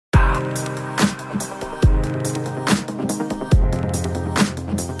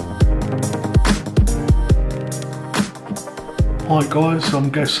Hi guys, I'm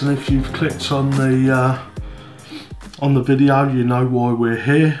guessing if you've clicked on the video you know why we're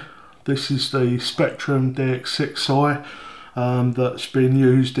here. This is the Spektrum DX6i that's been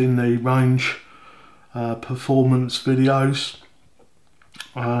used in the range performance videos,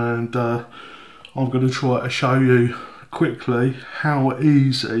 and I'm going to try to show you quickly how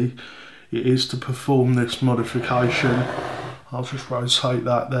easy it is to perform this modification. I'll just rotate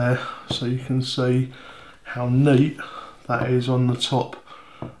that there so you can see how neat that is on the top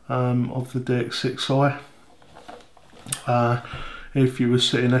of the DX6i. If you were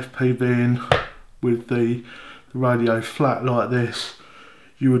sitting FPVing with the radio flat like this,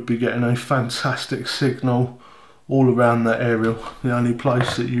 you would be getting a fantastic signal all around the aerial. The only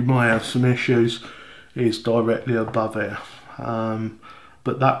place that you may have some issues is directly above it,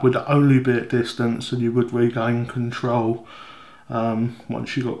 but that would only be at distance, and you would regain control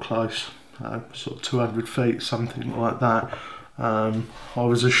once you got close. Sort of 200 feet, something like that, I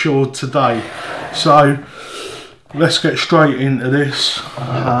was assured today. So let's get straight into this.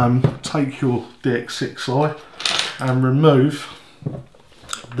 Take your DX6i and remove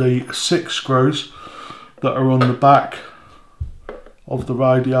the 6 screws that are on the back of the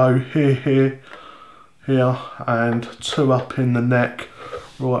radio, here, and 2 up in the neck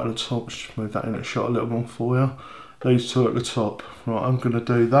right at the top. Just move that in a shot a little more for you. These 2 at the top. Right, I'm going to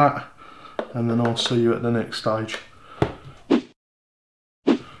do that, and then I'll see you at the next stage.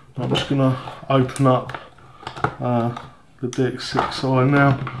 I'm just going to open up the DX6i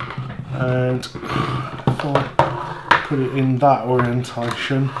now, and if I put it in that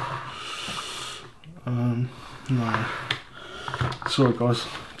orientation, no, sorry guys,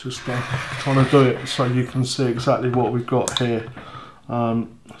 just trying to do it so you can see exactly what we've got here.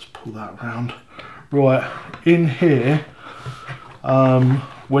 Let's pull that round. Right, in here,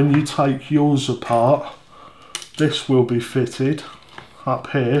 when you take yours apart, this will be fitted up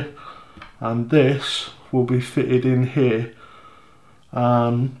here, and this will be fitted in here,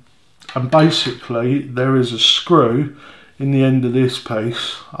 and basically there is a screw in the end of this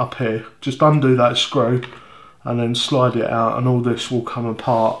piece up here. Just undo that screw and then slide it out, and all this will come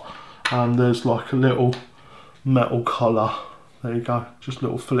apart, and there's like a little metal collar. There you go, just a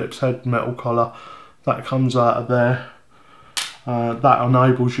little Phillips head metal collar that comes out of there. That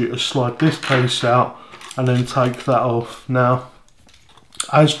enables you to slide this piece out and then take that off. Now,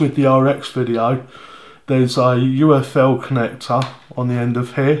 as with the RX video, there's a UFL connector on the end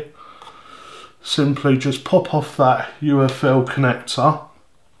of here. Simply just pop off that UFL connector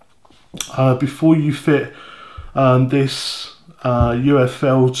before you fit this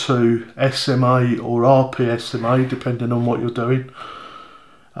UFL to SMA or RPSMA, depending on what you're doing.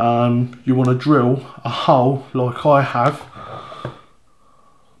 You want to drill a hole like I have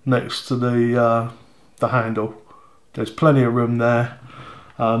next to the handle. There's plenty of room there.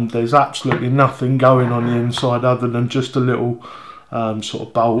 There's absolutely nothing going on the inside other than just a little sort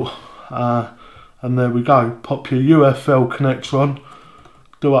of bolt, and there we go. Pop your UFL connector on,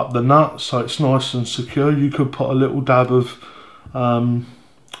 do up the nut so it's nice and secure. You could put a little dab of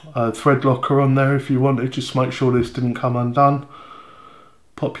thread locker on there if you wanted, just make sure this didn't come undone.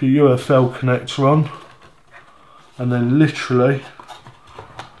 Pop your UFL connector on, and then literally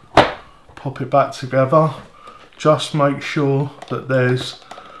pop it back together. Just make sure that there's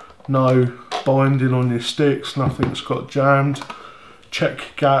no binding on your sticks, nothing's got jammed. Check your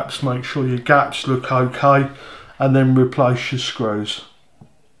gaps, make sure your gaps look okay, and then replace your screws.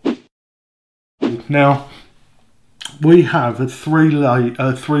 Now, we have a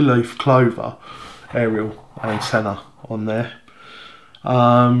three-leaf clover aerial antenna on there,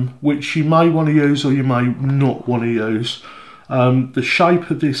 which you may want to use or you may not want to use. The shape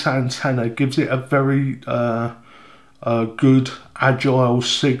of this antenna gives it a very good agile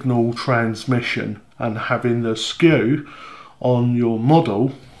signal transmission, and having the skew on your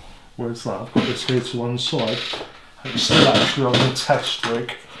model, where's that? I've got this here to one side, it's still actually on the test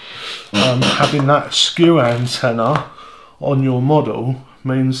rig. Having that skew antenna on your model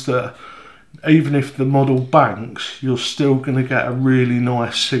means that even if the model banks, you're still going to get a really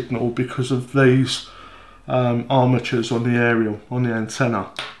nice signal because of these armatures on the aerial, on the antenna.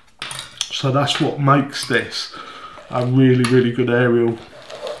 So that's what makes this a really good aerial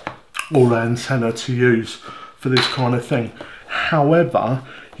or antenna to use for this kind of thing. However,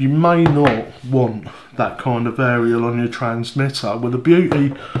 you may not want that kind of aerial on your transmitter. Well, the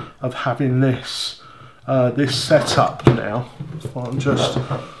beauty of having this this setup now, if I can just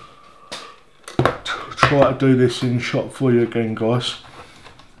try to do this in shot for you again, guys.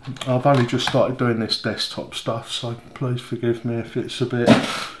 I've only just started doing this desktop stuff, so please forgive me if it's a bit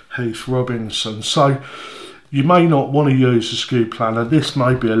Heath Robinson. So You may not want to use a skew planner. This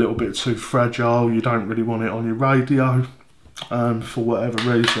may be a little bit too fragile. You don't really want it on your radio for whatever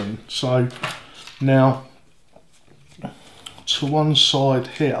reason. So now to one side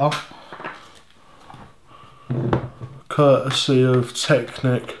here, courtesy of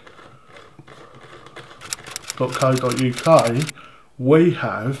technic.co.uk, we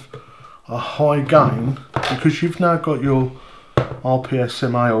have a high gain, because you've now got your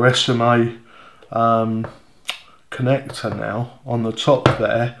RPSMA or SMA connector now on the top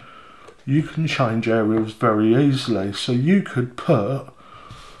there. You can change aerials very easily, so you could put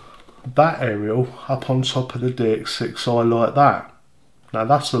that aerial up on top of the DX6i like that. Now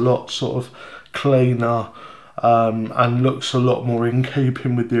that's a lot sort of cleaner and looks a lot more in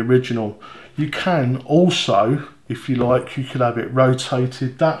keeping with the original. You can also, if you like, you could have it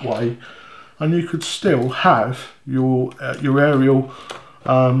rotated that way, and you could still have your aerial,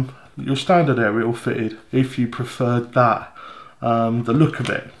 your standard aerial fitted if you preferred that, the look of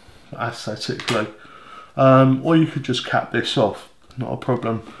it aesthetically, or you could just cap this off, not a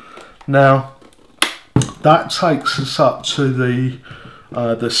problem. Now that takes us up to the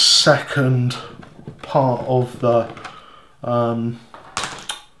second part of the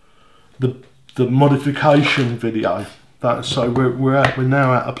modification video. So we're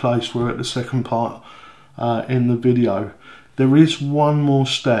now at a place, we're at the second part in the video. There is one more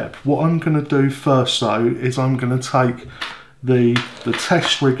step. What I'm going to do first though is I'm going to take the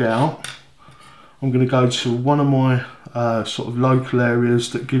test rig out. I'm going to go to one of my sort of local areas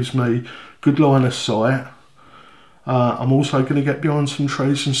that gives me good line of sight. I'm also going to get behind some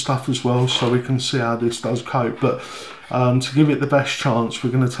trees and stuff as well, so we can see how this does cope. But to give it the best chance,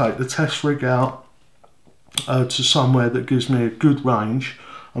 we're going to take the test rig out to somewhere that gives me a good range,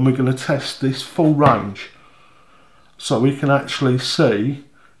 and we're going to test this full range so we can actually see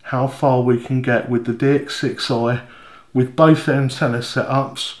how far we can get with the DX6i, with both antenna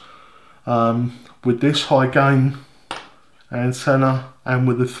setups, with this high gain antenna and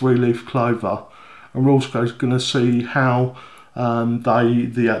with the 3-leaf clover. And we're also going to see how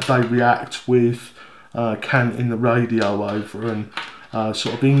they react with canting the radio over and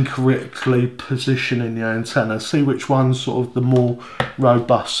sort of incorrectly positioning the antenna. See which one's sort of the more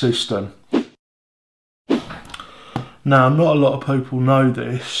robust system. Now, not a lot of people know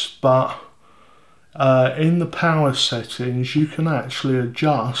this, but in the power settings you can actually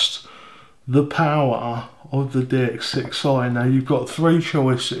adjust the power of the DX6i. Now you've got three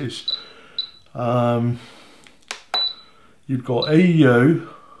choices. You've got EU,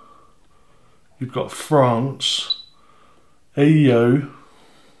 you've got France, EU,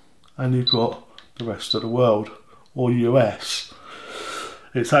 and you've got the rest of the world, or US.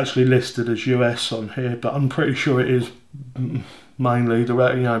 It's actually listed as US on here, but I'm pretty sure it is mainly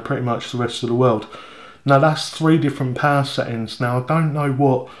pretty much the rest of the world. Now that's three different power settings. Now I don't know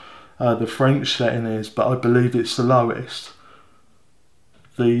what the French setting is, but I believe it's the lowest.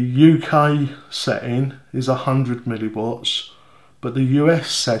 The UK setting is 100 milliwatts, but the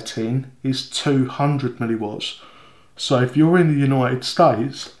US setting is 200 milliwatts. So if you're in the United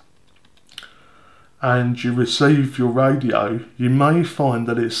States and you receive your radio, you may find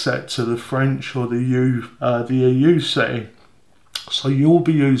that it's set to the French or the EU setting. So you'll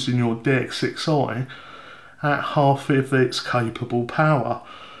be using your DX6i at half of its capable power.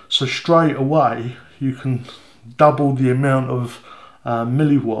 So straight away you can double the amount of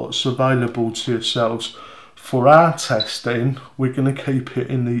milliwatts available to yourselves. For our testing, we're going to keep it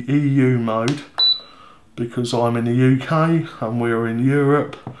in the EU mode because I'm in the UK and we're in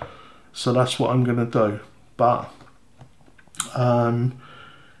Europe, so that's what I'm going to do. But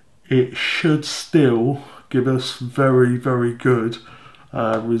it should still give us very, very good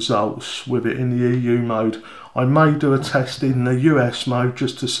results with it in the EU mode. I may do a test in the US mode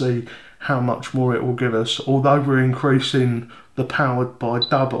just to see how much more it will give us. Although we're increasing the power by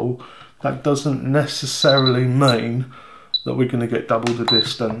double, that doesn't necessarily mean that we're going to get double the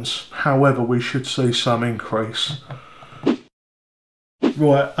distance. However, we should see some increase.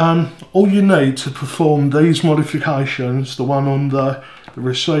 Right, all you need to perform these modifications, the one on the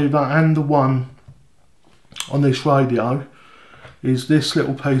receiver and the one on this radio, is this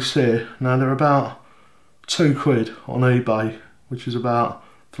little piece here. Now they're about £2 on eBay, which is about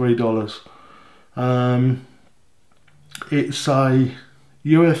 $3. It's a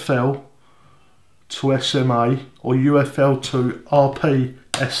UFL to SMA or UFL to RP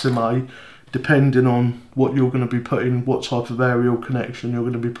SMA, depending on what you're going to be putting, what type of aerial connection you're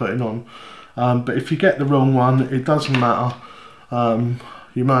going to be putting on. But if you get the wrong one, it doesn't matter.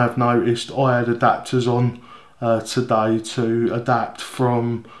 You may have noticed I had adapters on today to adapt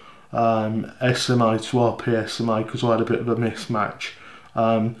from SMA to RPSMA because I had a bit of a mismatch.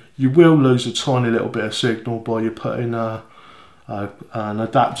 You will lose a tiny little bit of signal by you putting an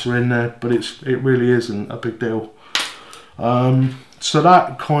adapter in there, but it really isn't a big deal. So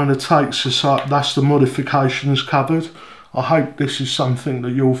that kind of takes us up. That's the modifications covered. I hope this is something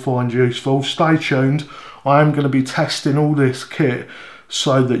that you'll find useful. Stay tuned. I am going to be testing all this kit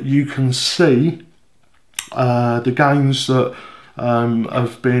so that you can see the gains that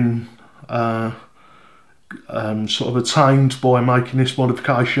have been sort of attained by making this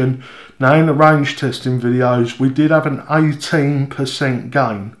modification. Now, in the range testing videos, we did have an 18%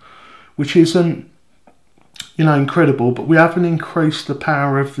 gain, which isn't, you know, incredible, but we haven't increased the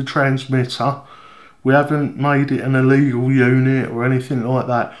power of the transmitter. We haven't made it an illegal unit or anything like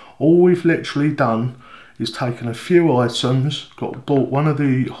that. All we've literally done is taken a few items, bought one of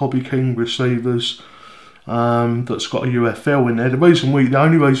the Hobby King receivers that's got a UFL in there. The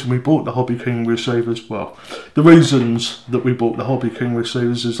only reason we bought the Hobby King receivers, well, the reasons that we bought the Hobby King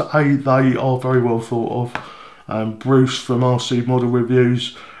receivers is that they are very well thought of. Bruce from RC Model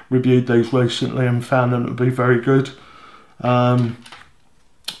Reviews reviewed these recently and found them to be very good.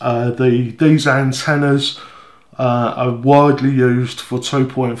 These antennas are widely used for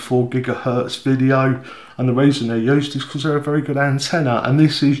 2.4 gigahertz video, and the reason they're used is because they're a very good antenna, and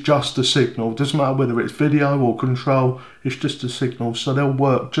this is just a signal. It doesn't matter whether it's video or control, it's just a signal, so they'll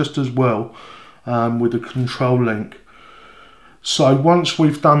work just as well with a control link. So once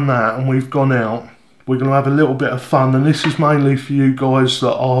we've done that and we've gone out, we're going to have a little bit of fun, and this is mainly for you guys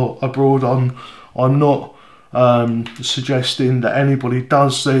that are abroad. I'm not suggesting that anybody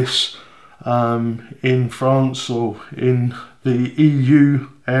does this in France or in the EU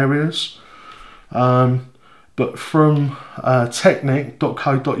areas, but from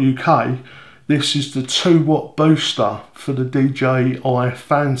technic.co.uk, this is the 2-watt booster for the DJI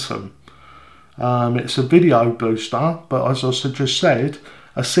Phantom. It's a video booster, but as I just said,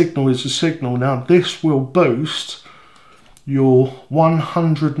 a signal is a signal. Now this will boost your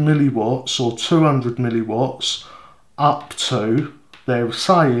 100 milliwatts or 200 milliwatts up to, they're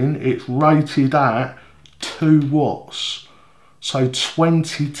saying it's rated at 2 watts, so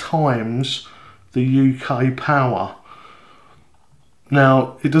 20 times the UK power.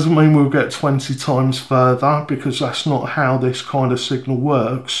 Now it doesn't mean we'll get 20 times further, because that's not how this kind of signal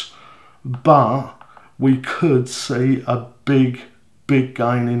works, but we could see a big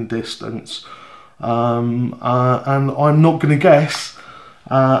gain in distance, and I'm not going to guess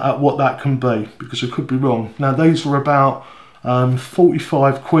at what that can be, because I could be wrong. Now these are about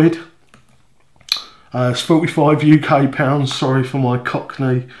 45 quid. It's 45 UK pounds, sorry for my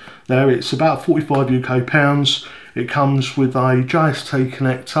cockney there. It's about 45 UK pounds. It comes with a JST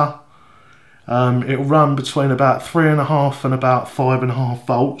connector. It'll run between about 3.5 and about 5.5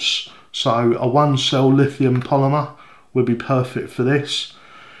 volts. So a 1-cell lithium polymer would be perfect for this.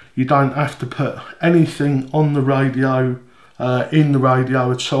 You don't have to put anything on the radio, in the radio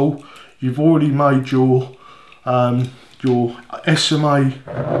at all. You've already made your SMA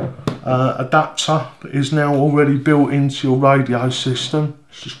adapter is now already built into your radio system.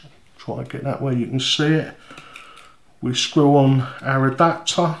 Let's just try to get that where you can see it. We screw on our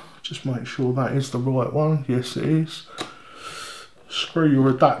adapter, just make sure that is the right one. Yes, it is. Screw your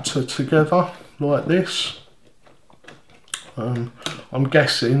adapter together like this. I'm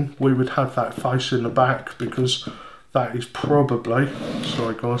guessing we would have that face in the back, because that is probably,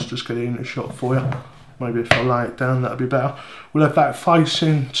 sorry guys, just getting in the shot for you. Maybe if I lay it down, that'd be better. We'll have that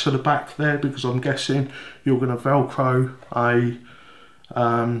facing to the back there, because I'm guessing you're going to Velcro a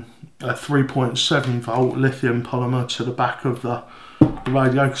 3.7 volt lithium polymer to the back of the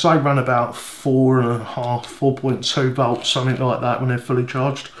radio, because they run about 4.5, 4.2 volts, something like that, when they're fully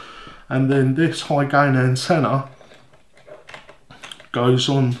charged. And then this high gain antenna goes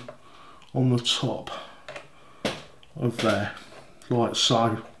on the top of there, like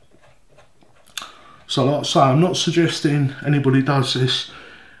so. So like I say, I'm not suggesting anybody does this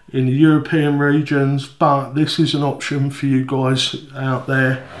in the European regions, but this is an option for you guys out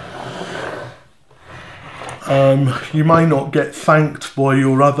there. You may not get thanked by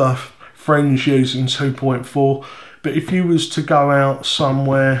your other friends using 2.4, but if you was to go out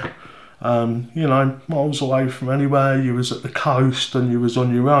somewhere, you know, miles away from anywhere, you was at the coast and you was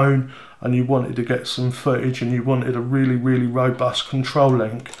on your own and you wanted to get some footage and you wanted a really robust control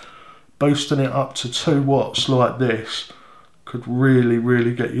link, boosting it up to 2 watts like this could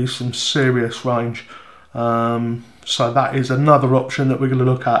really get you some serious range. So that is another option that we're going to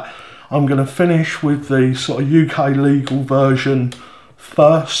look at. I'm going to finish with the sort of UK legal version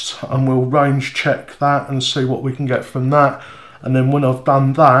first, and we'll range check that and see what we can get from that. And then when I've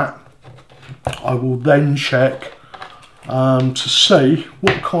done that, I will then check to see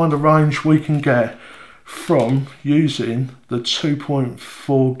what kind of range we can get from using the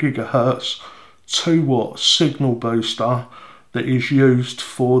 2.4 gigahertz 2-watt signal booster that is used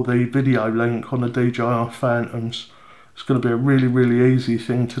for the video link on the DJI Phantoms. It's going to be a really easy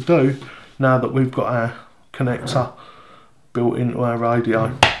thing to do now that we've got our connector built into our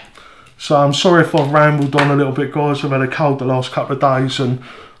radio. So I'm sorry if I've rambled on a little bit, guys. I've had a cold the last couple of days and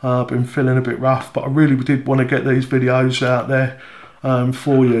I've been feeling a bit rough, but I really did want to get these videos out there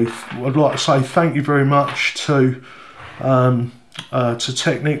for you. I'd like to say thank you very much to technic.co.uk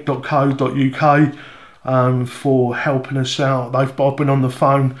for helping us out. I've been on the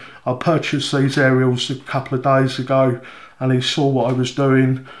phone. I purchased these aerials a couple of days ago and he saw what I was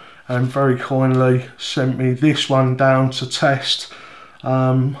doing and very kindly sent me this one down to test,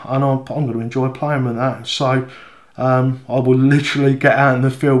 and I'm going to enjoy playing with that. So I will literally get out in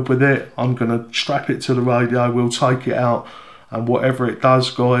the field with it. I'm going to strap it to the radio, we'll take it out, and whatever it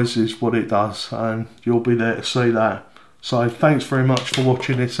does, guys, is what it does, and you'll be there to see that. So thanks very much for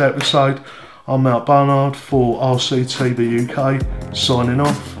watching this episode. I'm Malc Barnard for RCTV UK, signing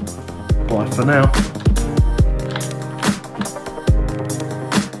off. Bye for now.